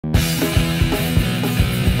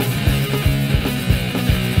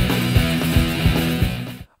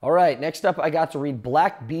All right, next up I got to read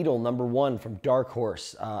Black Beetle #1 from Dark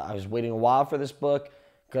Horse. I was waiting a while for this book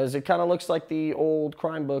because it kind of looks like the old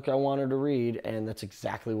crime book I wanted to read, and that's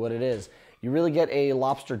exactly what it is. You really get a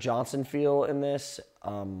Lobster Johnson feel in this.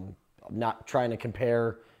 I'm not trying to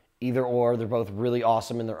compare either or. They're both really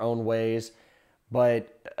awesome in their own ways.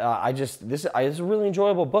 But this is a really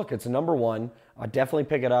enjoyable book. It's a #1. I'll definitely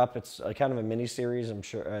pick it up. It's kind of a mini series, I'm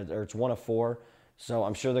sure, or it's 1 of 4. So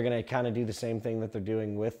I'm sure they're going to kind of do the same thing that they're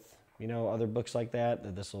doing with, other books like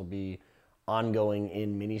that this will be ongoing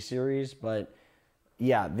in miniseries. But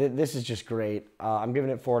yeah, this is just great. I'm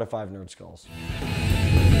giving it 4 to 5 Nerd Skulls.